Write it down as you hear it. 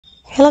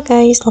Hello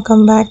guys,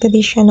 welcome back to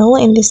the channel.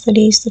 In this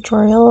today's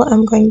tutorial,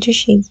 I'm going to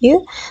show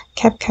you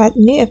CapCut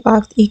new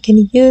effect you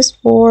can use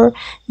for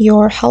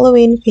your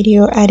Halloween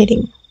video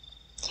editing.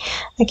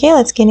 Okay,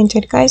 let's get into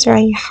it guys.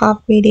 I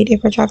have created a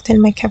project in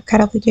my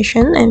CapCut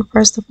application, and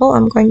first of all,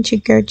 I'm going to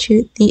go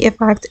to the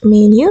effect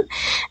menu,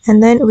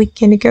 and then we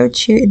can go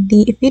to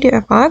the video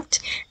effect,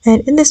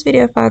 and in this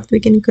video effect we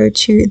can go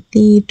to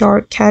the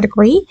dark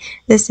category.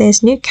 This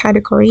is new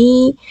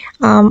category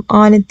on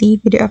the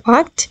video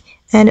effect.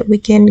 And we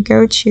can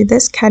go to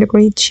this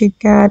category to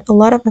get a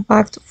lot of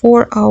effect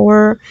for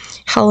our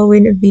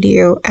Halloween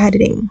video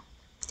editing.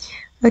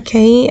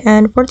 Okay,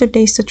 and for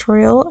today's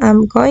tutorial,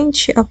 I'm going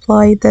to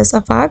apply this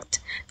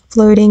effect,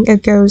 floating a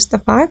ghost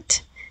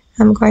effect.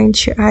 I'm going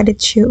to add it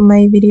to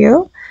my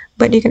video,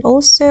 but you can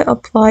also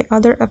apply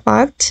other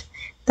effect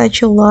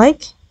that you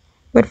like.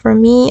 But for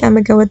me, I'm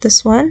gonna go with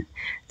this one.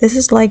 This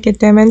is like a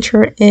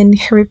Dementor in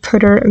Harry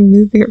Potter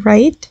movie,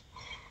 right?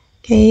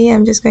 Okay,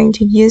 I'm just going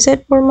to use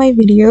it for my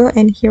video,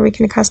 and here we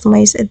can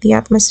customize the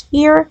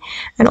atmosphere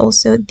and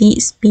also the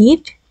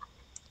speed.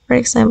 For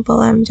example,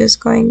 I'm just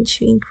going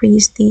to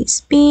increase the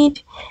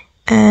speed,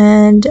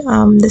 and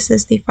this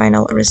is the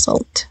final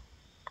result.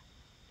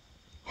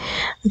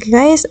 Okay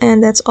guys,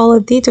 and that's all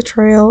of the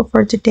tutorial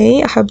for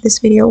today. I hope this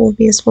video will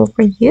be useful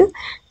for you.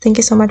 Thank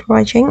you so much for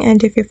watching,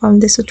 and if you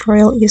found this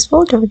tutorial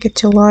useful, don't forget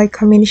to like,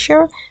 comment,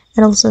 share,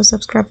 and also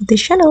subscribe to the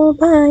channel.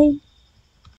 Bye!